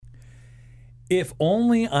If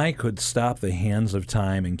only I could stop the hands of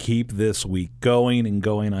time and keep this week going and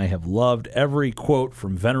going. I have loved every quote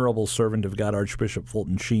from Venerable Servant of God, Archbishop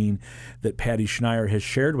Fulton Sheen, that Patty Schneier has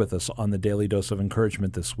shared with us on the Daily Dose of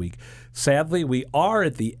Encouragement this week. Sadly, we are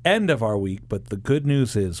at the end of our week, but the good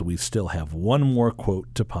news is we still have one more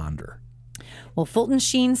quote to ponder. Well, Fulton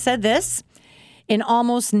Sheen said this: in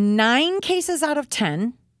almost 9 cases out of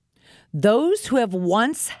 10, those who have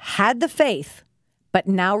once had the faith but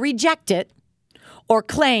now reject it or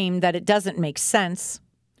claim that it doesn't make sense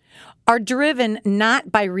are driven not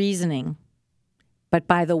by reasoning, but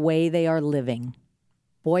by the way they are living.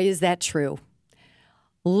 Boy, is that true.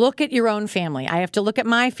 Look at your own family. I have to look at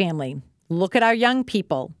my family. Look at our young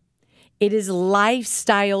people. It is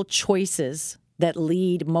lifestyle choices that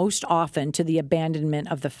lead most often to the abandonment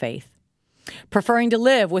of the faith. Preferring to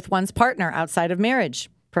live with one's partner outside of marriage.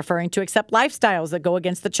 Preferring to accept lifestyles that go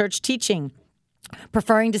against the church teaching.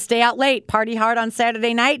 Preferring to stay out late, party hard on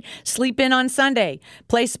Saturday night, sleep in on Sunday,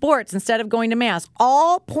 play sports instead of going to Mass,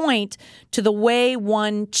 all point to the way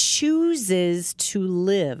one chooses to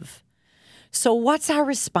live. So what's our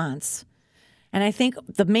response? And I think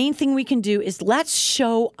the main thing we can do is let's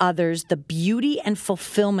show others the beauty and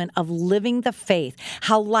fulfillment of living the faith,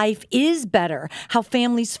 how life is better, how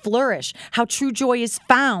families flourish, how true joy is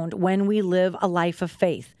found when we live a life of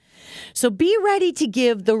faith. So be ready to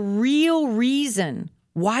give the real reason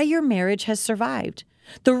why your marriage has survived,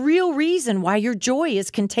 the real reason why your joy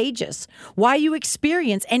is contagious, why you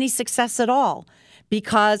experience any success at all.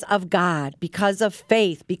 Because of God, because of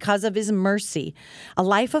faith, because of His mercy. A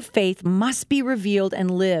life of faith must be revealed and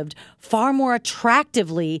lived far more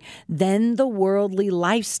attractively than the worldly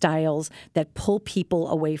lifestyles that pull people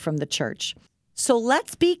away from the church. So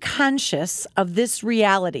let's be conscious of this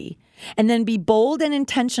reality and then be bold and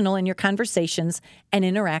intentional in your conversations and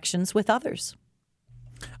interactions with others.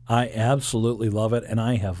 I absolutely love it, and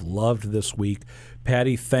I have loved this week.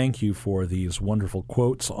 Patty, thank you for these wonderful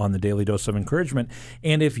quotes on the Daily Dose of Encouragement.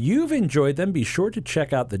 And if you've enjoyed them, be sure to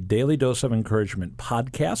check out the Daily Dose of Encouragement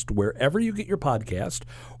podcast wherever you get your podcast,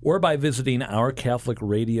 or by visiting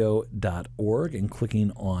ourcatholicradio.org and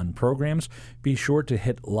clicking on programs. Be sure to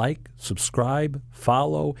hit like, subscribe,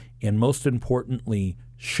 follow, and most importantly,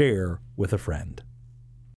 share with a friend.